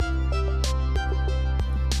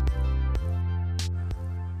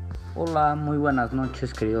Hola, muy buenas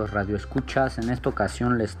noches queridos radioescuchas. En esta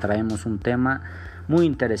ocasión les traemos un tema muy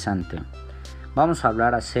interesante. Vamos a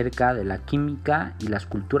hablar acerca de la química y las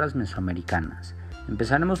culturas mesoamericanas.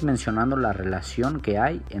 Empezaremos mencionando la relación que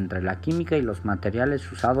hay entre la química y los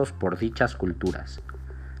materiales usados por dichas culturas.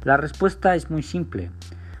 La respuesta es muy simple.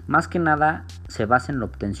 Más que nada se basa en la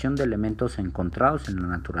obtención de elementos encontrados en la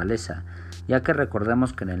naturaleza, ya que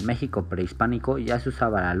recordemos que en el México prehispánico ya se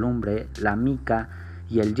usaba la lumbre, la mica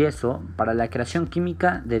y el yeso para la creación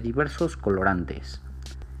química de diversos colorantes.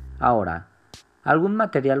 Ahora, algún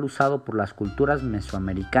material usado por las culturas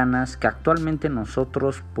mesoamericanas que actualmente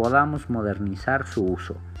nosotros podamos modernizar su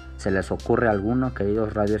uso. ¿Se les ocurre alguno,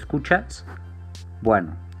 queridos radioescuchas?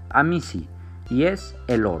 Bueno, a mí sí, y es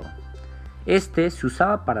el oro. Este se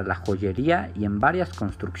usaba para la joyería y en varias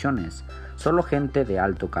construcciones. Solo gente de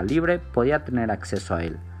alto calibre podía tener acceso a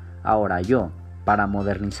él. Ahora yo, para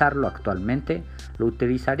modernizarlo actualmente, lo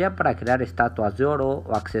utilizaría para crear estatuas de oro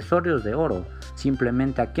o accesorios de oro.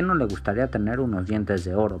 Simplemente, ¿a quién no le gustaría tener unos dientes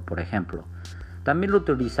de oro, por ejemplo? También lo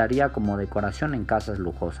utilizaría como decoración en casas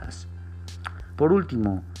lujosas. Por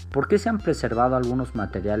último, ¿por qué se han preservado algunos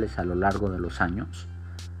materiales a lo largo de los años?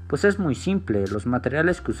 Pues es muy simple, los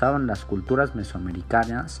materiales que usaban las culturas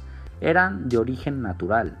mesoamericanas eran de origen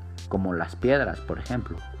natural, como las piedras, por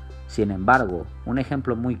ejemplo. Sin embargo, un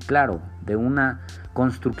ejemplo muy claro de una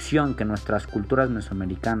construcción que nuestras culturas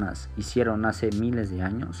mesoamericanas hicieron hace miles de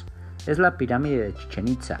años es la pirámide de Chichén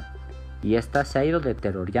Itzá, y esta se ha ido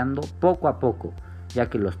deteriorando poco a poco, ya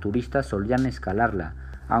que los turistas solían escalarla,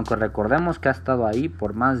 aunque recordemos que ha estado ahí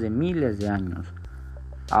por más de miles de años.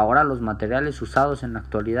 Ahora los materiales usados en la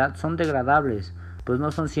actualidad son degradables, pues no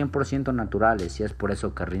son 100% naturales y es por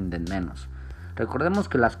eso que rinden menos. Recordemos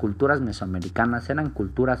que las culturas mesoamericanas eran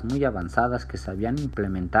culturas muy avanzadas que sabían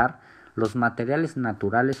implementar los materiales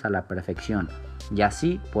naturales a la perfección y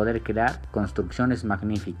así poder crear construcciones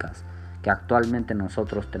magníficas que actualmente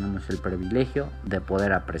nosotros tenemos el privilegio de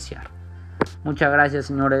poder apreciar. Muchas gracias,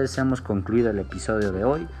 señores, hemos concluido el episodio de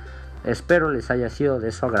hoy. Espero les haya sido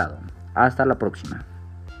de su agrado. Hasta la próxima.